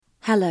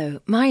Hello,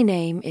 my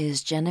name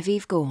is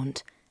Genevieve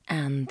Gaunt,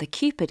 and the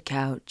CUPID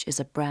COUCH is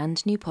a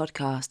brand new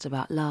podcast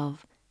about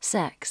love,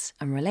 sex,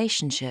 and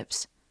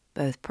relationships,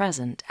 both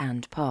present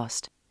and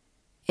past.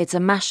 It's a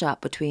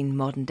mashup between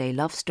modern-day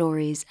love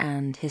stories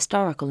and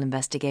historical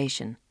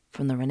investigation,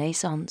 from the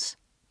Renaissance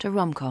to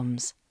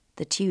rom-coms,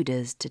 the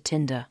Tudors to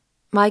Tinder.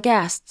 My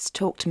guests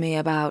talk to me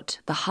about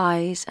the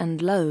highs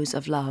and lows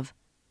of love,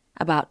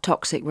 about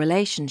toxic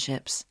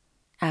relationships,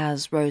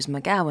 as Rose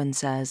McGowan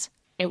says,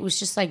 it was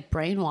just like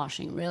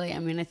brainwashing, really. I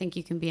mean, I think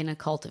you can be in a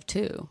cult of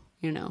two,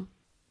 you know.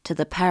 to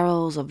the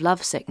perils of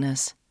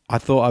lovesickness, I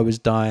thought I was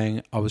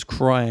dying. I was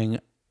crying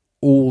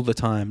all the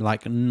time,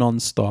 like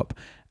non-stop.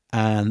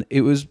 And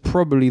it was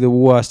probably the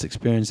worst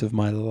experience of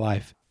my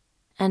life.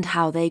 and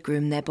how they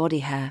groom their body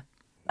hair.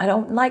 I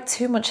don't like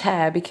too much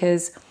hair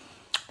because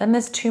then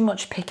there's too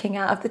much picking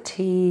out of the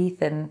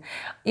teeth and,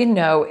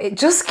 it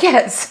just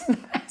gets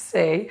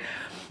messy.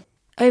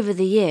 Over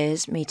the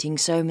years, meeting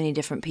so many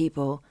different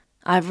people,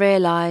 I've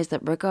realised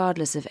that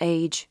regardless of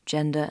age,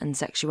 gender and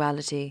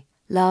sexuality,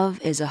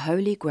 love is a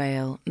holy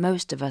grail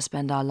most of us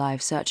spend our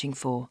lives searching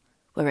for.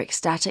 We're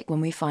ecstatic when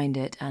we find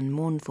it and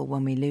mournful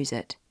when we lose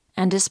it.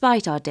 And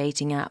despite our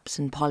dating apps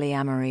and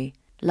polyamory,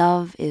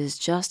 love is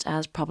just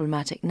as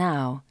problematic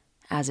now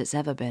as it's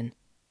ever been.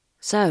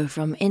 So,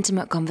 from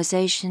intimate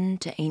conversation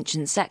to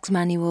ancient sex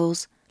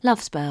manuals,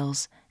 love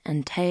spells,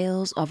 and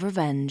tales of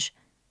revenge,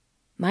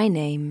 my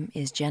name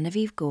is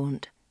Genevieve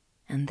Gaunt,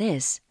 and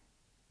this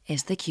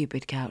is the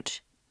CUPID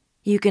COUCH.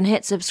 You can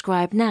hit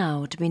subscribe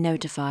now to be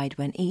notified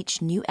when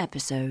each new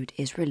episode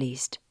is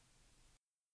released.